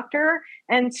that doctor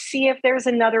and see if there's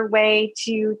another way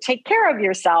to take care of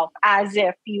yourself, as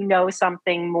if you know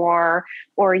something more,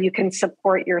 or you can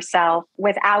support yourself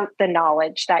without the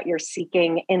knowledge that you're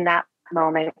seeking in that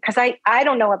moment. Because I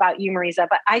don't know about you, Marisa,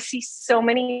 but I see so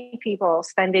many people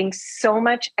spending so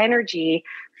much energy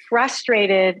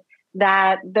frustrated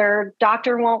that their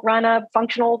doctor won't run a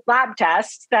functional lab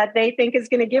test that they think is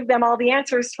going to give them all the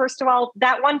answers. First of all,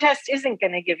 that one test isn't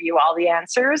going to give you all the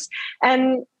answers.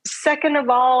 And second of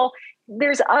all,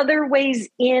 there's other ways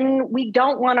in. We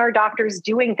don't want our doctors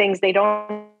doing things they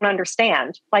don't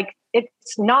understand. Like,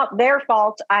 it's not their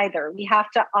fault either. We have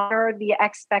to honor the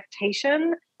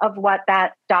expectation of what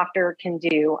that doctor can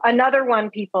do. Another one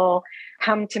people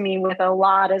come to me with a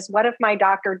lot is, what if my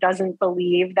doctor doesn't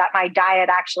believe that my diet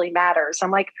actually matters?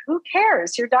 I'm like, who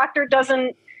cares? You don't talk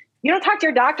to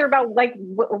your doctor about like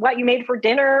what you made for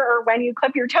dinner or when you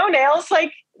clip your toenails.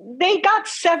 Like, they got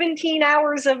 17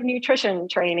 hours of nutrition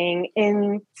training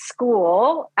in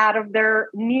school out of their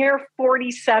near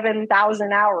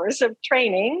 47,000 hours of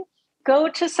training. Go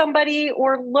to somebody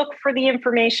or look for the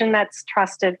information that's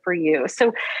trusted for you.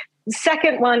 So the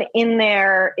second one in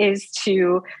there is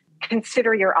to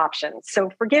consider your options.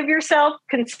 So forgive yourself,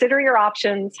 consider your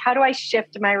options. How do I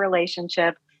shift my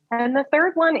relationship? And the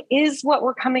third one is what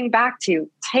we're coming back to.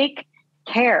 Take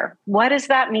care. What does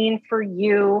that mean for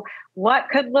you? What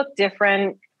could look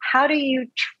different? How do you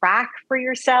track for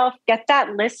yourself? Get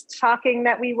that list talking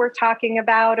that we were talking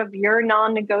about of your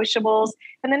non-negotiables.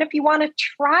 And then if you want to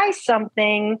try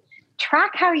something,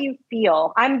 track how you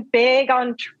feel. I'm big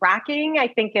on tracking.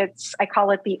 I call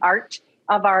it the art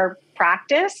of our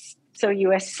practice. So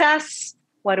you assess,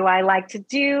 what do I like to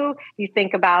do? You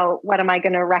think about, what am I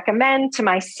going to recommend to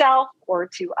myself or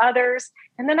to others?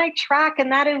 And then I track,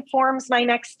 and that informs my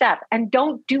next step. And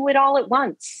don't do it all at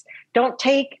once. Don't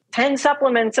take 10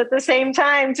 supplements at the same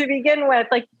time to begin with.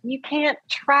 Like, you can't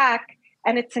track,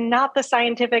 and it's not the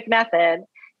scientific method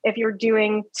if you're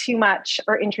doing too much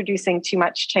or introducing too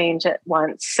much change at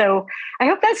once. So I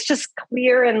hope that's just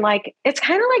clear. And like, it's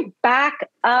kind of like back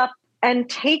up and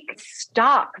take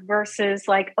stock versus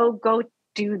like, oh, go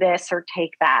do this or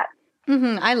take that.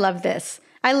 I love this.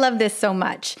 I love this so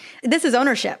much. This is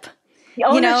ownership.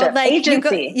 Ownership, like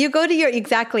agency. You go to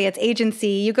it's agency.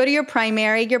 You go to your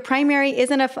primary. Your primary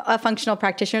isn't a functional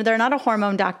practitioner. They're not a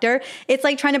hormone doctor. It's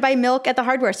like trying to buy milk at the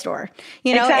hardware store,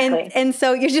 Exactly. and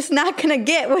so you're just not going to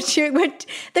get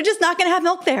they're just not going to have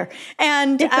milk there.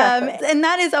 And, exactly. And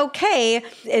that is okay,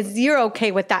 as you're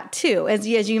okay with that too, as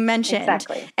you mentioned.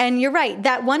 Exactly. And you're right.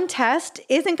 That one test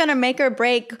isn't going to make or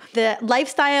break the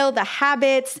lifestyle, the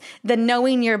habits, the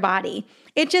knowing your body.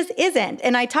 It just isn't.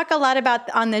 And I talk a lot about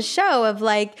on this show of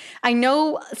like, I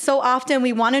know so often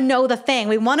we want to know the thing.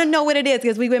 We want to know what it is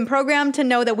because we've been programmed to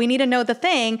know that we need to know the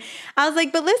thing. I was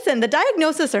like, but listen, the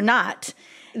diagnosis or not,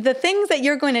 the things that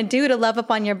you're going to do to love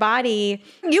upon your body,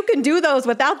 you can do those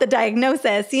without the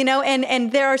diagnosis,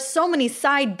 and there are so many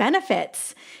side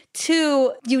benefits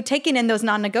to you taking in those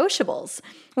non-negotiables,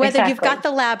 whether you've got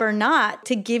the lab or not,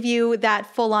 to give you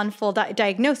that full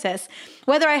diagnosis.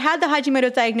 Whether I had the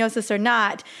Hashimoto's diagnosis or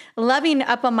not, loving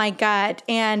up on my gut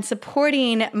and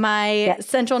supporting my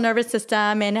central nervous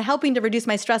system and helping to reduce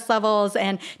my stress levels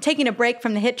and taking a break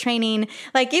from the HIIT training,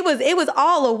 like it was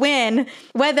all a win,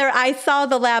 whether I saw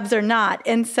the labs or not.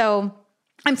 And so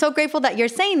I'm so grateful that you're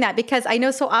saying that, because I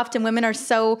know so often women are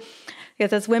so,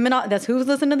 because that's who's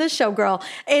listening to this show, girl,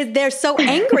 is they're so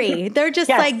angry. They're just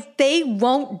like, they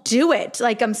won't do it.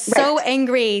 Like, I'm so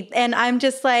angry. And I'm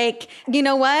just like, you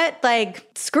know what? Like,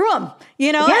 screw them,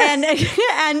 you know? And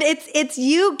it's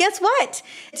you, guess what?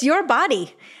 It's your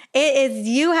body. It is,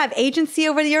 you have agency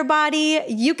over your body.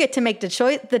 You get to make the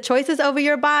choices over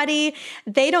your body.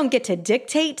 They don't get to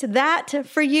dictate that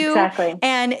for you. Exactly.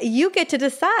 And you get to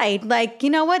decide, like, you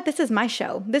know what? This is my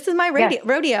show. This is my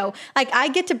rodeo. Like, I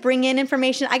get to bring in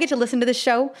information. I get to listen to the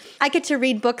show. I get to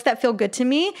read books that feel good to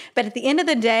me. But at the end of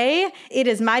the day, it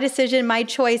is my decision, my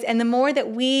choice. And the more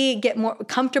that we get more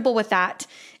comfortable with that,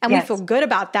 and we feel good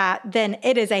about that, then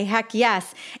it is a heck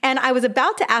yes. And I was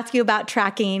about to ask you about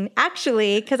tracking,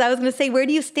 actually, because I was going to say, where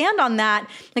do you stand on that?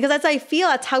 Because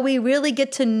that's how we really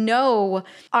get to know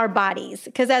our bodies.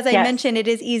 Because as I mentioned, it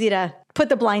is easy to put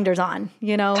the blinders on,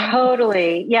 you know?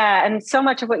 Totally. Yeah. And so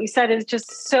much of what you said is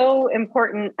just so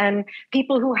important. And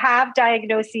people who have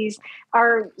diagnoses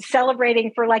are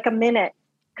celebrating for like a minute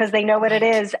because they know what it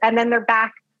is. And then they're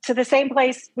back to the same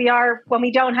place we are when we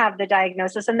don't have the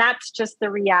diagnosis. And that's just the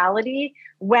reality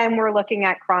when we're looking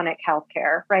at chronic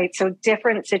healthcare, right? So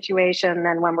different situation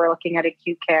than when we're looking at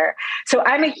acute care. So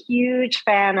I'm a huge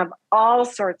fan of all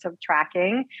sorts of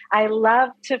tracking. I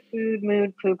love to food,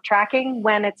 mood, poop tracking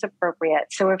when it's appropriate.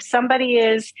 So if somebody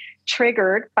is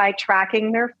triggered by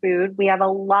tracking their food, we have a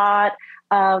lot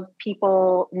of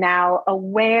people now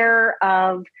aware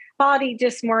of body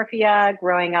dysmorphia,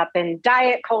 growing up in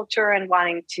diet culture and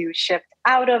wanting to shift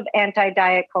out of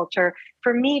anti-diet culture.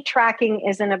 For me, tracking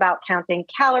isn't about counting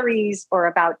calories or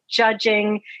about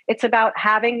judging. It's about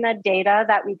having the data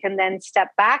that we can then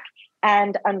step back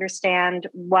and understand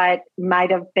what might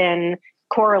have been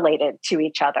correlated to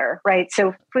each other, right?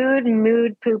 So food,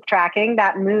 mood, poop tracking,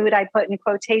 that mood I put in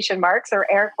quotation marks or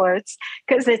air quotes,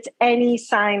 because it's any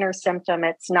sign or symptom.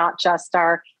 It's not just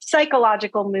our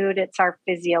psychological mood, it's our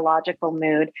physiological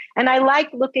mood. And I like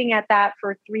looking at that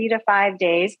for 3 to 5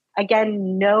 days.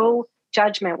 Again, no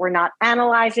judgment. We're not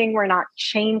analyzing, we're not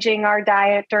changing our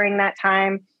diet during that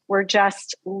time. We're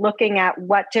just looking at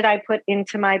what did I put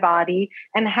into my body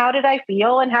and how did I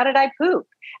feel and how did I poop?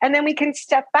 And then we can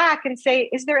step back and say,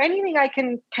 is there anything I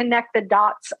can connect the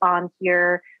dots on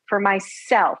here for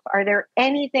myself? Are there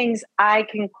any things I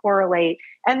can correlate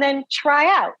and then try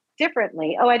out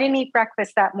differently? Oh, I didn't eat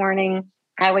breakfast that morning.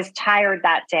 I was tired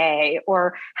that day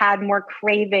or had more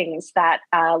cravings that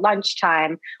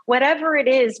lunchtime. Whatever it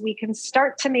is, we can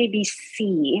start to maybe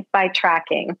see by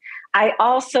tracking. I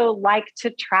also like to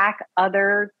track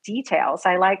other details.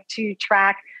 I like to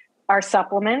track our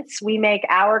supplements. We make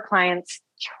our clients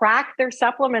track their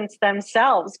supplements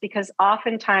themselves because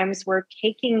oftentimes we're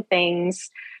taking things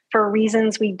for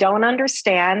reasons we don't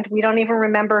understand. We don't even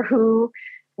remember who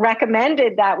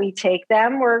recommended that we take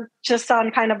them. We're just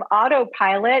on kind of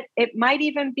autopilot. It might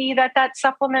even be that that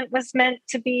supplement was meant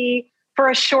to be for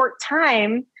a short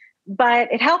time,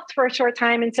 but it helped for a short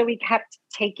time. And so we kept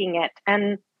taking it.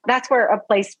 And that's where a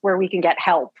place where we can get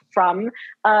help from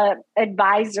an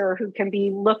advisor who can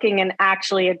be looking and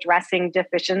actually addressing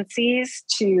deficiencies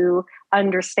to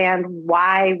understand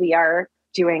why we are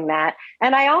doing that.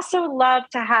 And I also love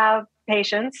to have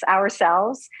patients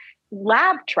ourselves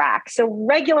lab track. So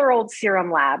regular old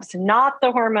serum labs, not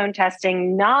the hormone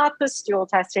testing, not the stool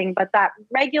testing, but that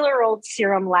regular old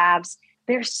serum labs.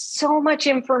 There's so much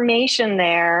information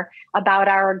there about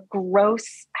our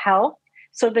gross health.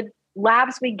 So the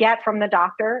labs we get from the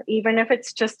doctor, even if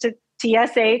it's just a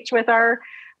TSH with our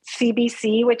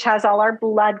CBC, which has all our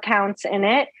blood counts in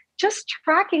it, just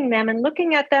tracking them and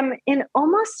looking at them in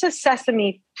almost a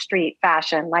Sesame Street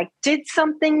fashion. Like, did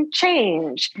something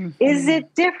change? Mm-hmm. Is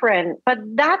it different? But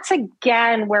that's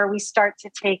again where we start to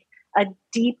take a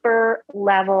deeper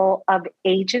level of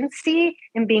agency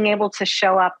in being able to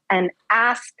show up and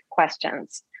ask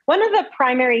questions. One of the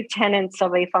primary tenets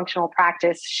of a functional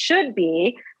practice should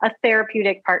be a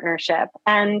therapeutic partnership.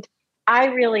 And I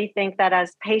really think that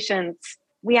as patients,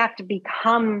 we have to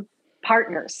become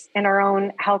partners in our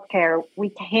own healthcare.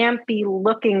 We can't be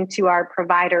looking to our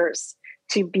providers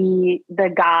to be the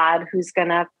God who's going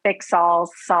to fix all,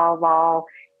 solve all.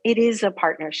 It is a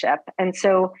partnership. And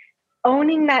so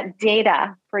owning that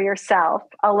data for yourself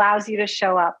allows you to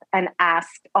show up and ask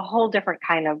a whole different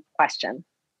kind of question.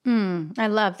 I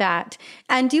love that.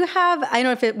 And do you have, I don't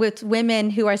know if it with women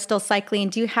who are still cycling,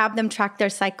 do you have them track their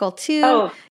cycle too?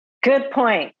 Oh, good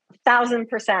point.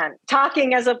 1,000%.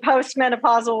 Talking as a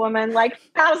postmenopausal woman, like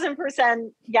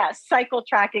 1,000%, yes, cycle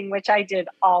tracking, which I did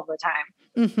all the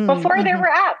time before there were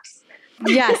apps.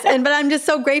 Yes. But I'm just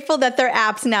so grateful that there are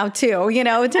apps now too,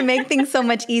 to make things so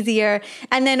much easier.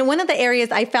 And then one of the areas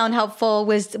I found helpful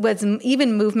was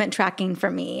even movement tracking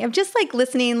for me, of just like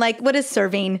listening, like what is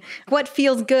serving, what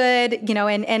feels good,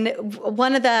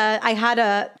 and I had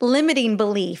a limiting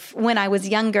belief when I was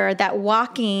younger that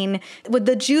walking with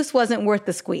the juice wasn't worth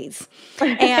the squeeze.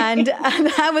 And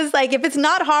I was like, if it's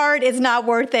not hard, it's not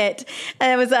worth it.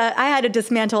 And I had to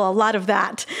dismantle a lot of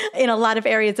that in a lot of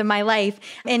areas of my life.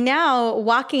 And now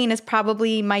walking is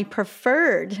probably my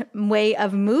preferred way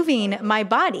of moving my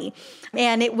body.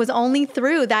 And it was only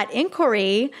through that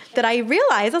inquiry that I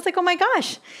realized, I was like, oh my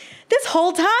gosh, this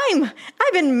whole time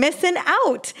I've been missing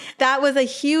out. That was a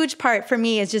huge part for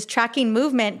me, is just tracking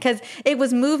movement, because it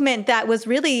was movement that was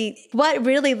really what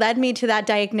really led me to that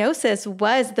diagnosis,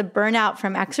 was the burnout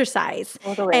from exercise.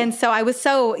 Totally. And so I was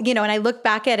so, and I look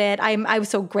back at it, I was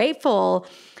so grateful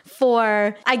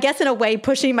for, I guess in a way,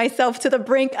 pushing myself to the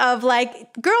brink of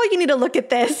like, girl, you need to look at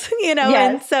this, Yes.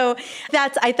 And so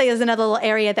I think is another little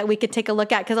area that we could take a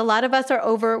look at, because a lot of us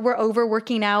we're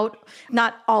overworking out,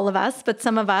 not all of us, but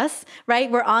some of us, right?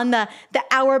 We're on the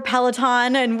hour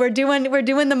Peloton, and we're doing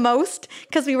the most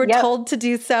because we were told to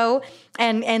do so,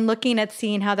 and looking at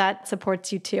seeing how that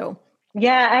supports you too.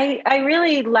 Yeah, I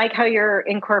really like how you're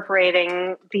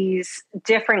incorporating these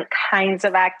different kinds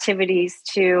of activities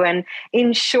too, and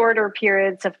in shorter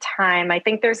periods of time. I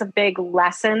think there's a big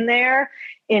lesson there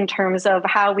in terms of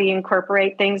how we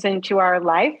incorporate things into our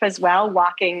life as well.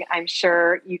 Walking, I'm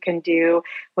sure you can do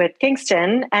with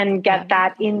Kingston and get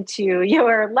that into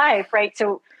your life, right?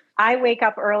 So I wake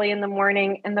up early in the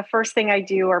morning, and the first thing I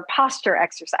do are posture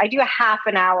exercise. I do a half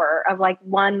an hour of like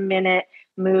 1 minute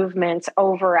movements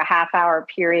over a half hour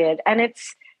period. And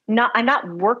I'm not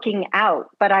working out,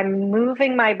 but I'm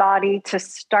moving my body to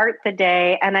start the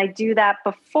day. And I do that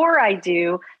before I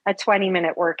do a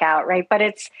 20-minute workout, right? But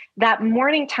it's that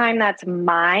morning time that's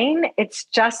mine. It's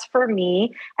just for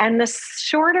me. And the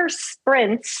shorter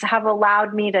sprints have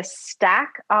allowed me to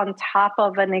stack on top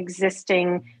of an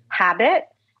existing habit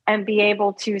and be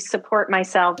able to support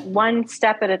myself one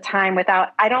step at a time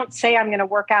I don't say I'm going to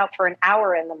work out for an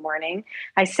hour in the morning.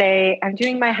 I say I'm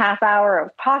doing my half hour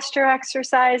of posture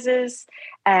exercises,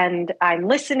 and I'm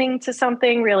listening to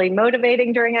something really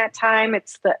motivating during that time.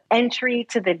 It's the entry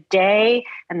to the day.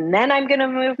 And then I'm going to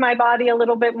move my body a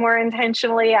little bit more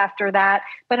intentionally after that.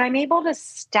 But I'm able to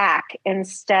stack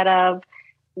instead of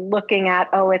looking at,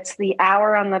 it's the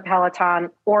hour on the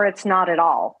Peloton, or it's not at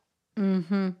all.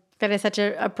 Mm-hmm. That is such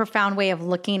a profound way of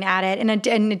looking at it.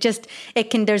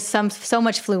 And there's so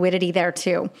much fluidity there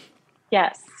too.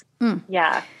 Yes.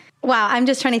 Yeah. Wow. I'm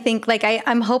just trying to think, like,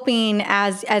 I'm hoping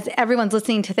as everyone's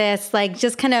listening to this, like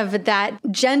just kind of that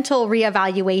gentle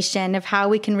reevaluation of how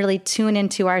we can really tune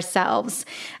into ourselves,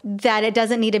 that it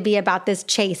doesn't need to be about this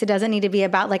chase. It doesn't need to be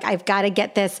about like, I've got to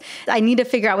get this. I need to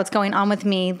figure out what's going on with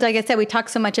me. Like I said, we talk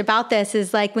so much about this,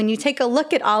 is like when you take a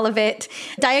look at all of it,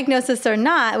 diagnosis or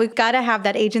not, we've got to have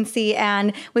that agency,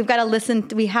 and we've got to listen.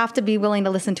 We have to be willing to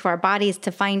listen to our bodies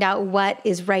to find out what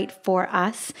is right for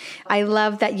us. I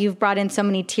love that you've brought in so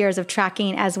many tiers of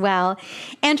tracking as well.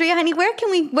 Andrea, honey, where can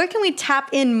we tap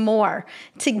in more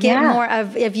to get more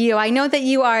of you? I know that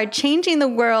you are changing the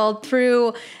world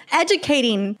through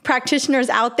educating practitioners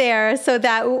out there, so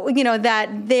that,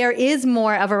 that there is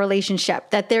more of a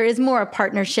relationship, that there is more a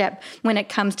partnership when it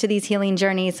comes to these healing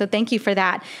journeys. So thank you for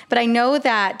that. But I know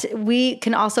that we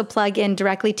can also plug in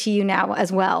directly to you now as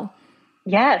well.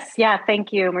 Yes. Yeah.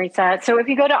 Thank you, Marisa. So if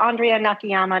you go to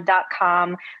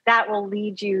AndreaNakayama.com, that will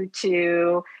lead you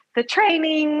to the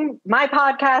training, my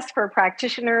podcast for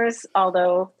practitioners,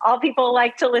 although all people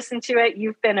like to listen to it.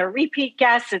 You've been a repeat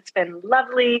guest. It's been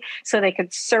lovely. So they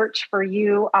could search for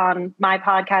you on my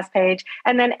podcast page.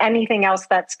 And then anything else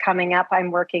that's coming up,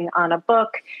 I'm working on a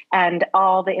book, and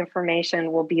all the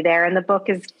information will be there. And the book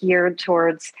is geared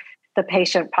towards the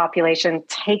patient population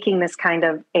taking this kind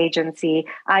of agency.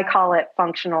 I call it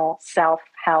functional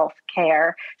self-health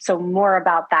care. So more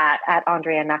about that at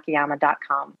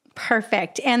AndreaNakayama.com.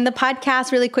 Perfect. And the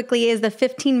podcast really quickly is the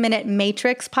 15-minute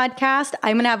Matrix podcast.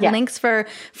 I'm going to have links for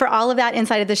all of that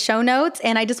inside of the show notes.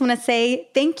 And I just want to say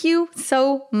thank you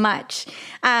so much.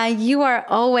 You are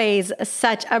always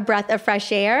such a breath of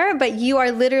fresh air, but you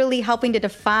are literally helping to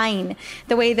define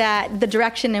the way that the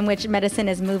direction in which medicine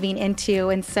is moving into.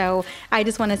 And so I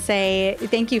just want to say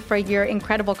thank you for your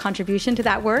incredible contribution to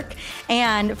that work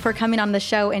and for coming on the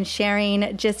show and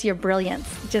sharing just your brilliance.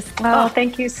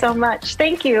 Thank you so much.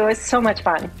 Thank you. It was so much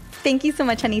fun. Thank you so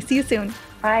much, honey. See you soon.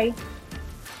 Bye.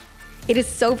 It is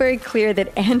so very clear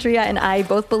that Andrea and I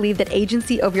both believe that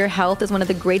agency over your health is one of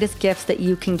the greatest gifts that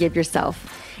you can give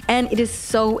yourself. And it is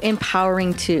so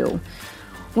empowering too.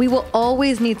 We will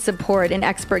always need support and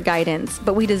expert guidance,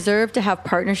 but we deserve to have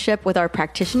partnership with our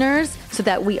practitioners so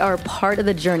that we are part of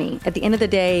the journey. At the end of the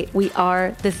day, we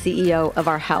are the CEO of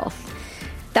our health.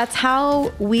 That's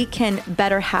how we can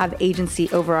better have agency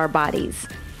over our bodies.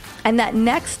 And that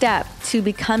next step to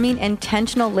becoming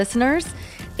intentional listeners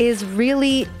is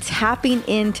really tapping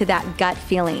into that gut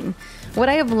feeling. What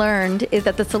I have learned is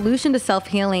that the solution to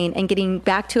self-healing and getting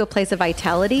back to a place of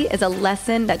vitality is a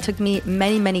lesson that took me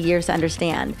many, many years to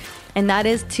understand. And that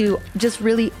is to just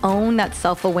really own that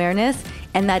self-awareness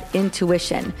and that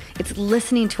intuition. It's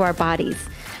listening to our bodies.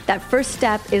 That first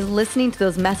step is listening to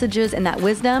those messages and that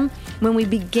wisdom. When we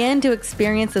begin to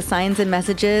experience the signs and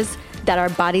messages that our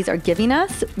bodies are giving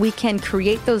us, we can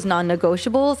create those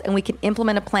non-negotiables and we can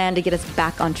implement a plan to get us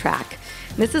back on track.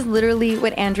 This is literally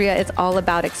what Andrea is all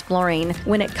about exploring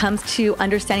when it comes to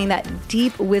understanding that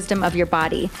deep wisdom of your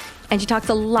body. And she talks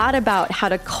a lot about how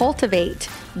to cultivate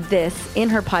this in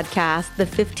her podcast, The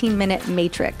 15-Minute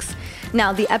Matrix.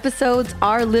 Now, the episodes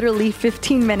are literally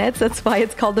 15 minutes. That's why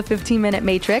it's called the 15-Minute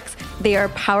Matrix. They are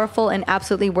powerful and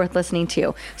absolutely worth listening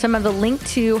to. So I'm going to have the link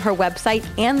to her website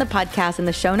and the podcast in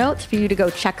the show notes for you to go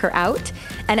check her out.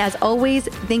 And as always,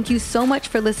 thank you so much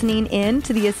for listening in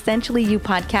to the Essentially You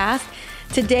podcast.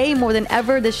 Today, more than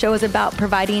ever, this show is about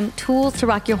providing tools to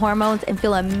rock your hormones and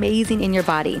feel amazing in your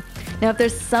body. Now, if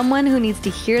there's someone who needs to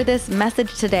hear this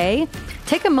message today,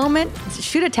 take a moment,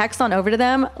 shoot a text on over to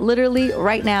them, literally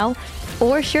right now,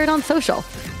 or share it on social,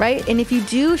 right? And if you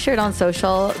do share it on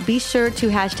social, be sure to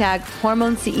hashtag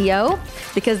Hormone CEO,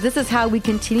 because this is how we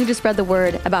continue to spread the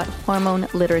word about hormone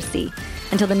literacy.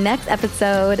 Until the next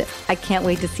episode, I can't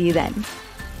wait to see you then.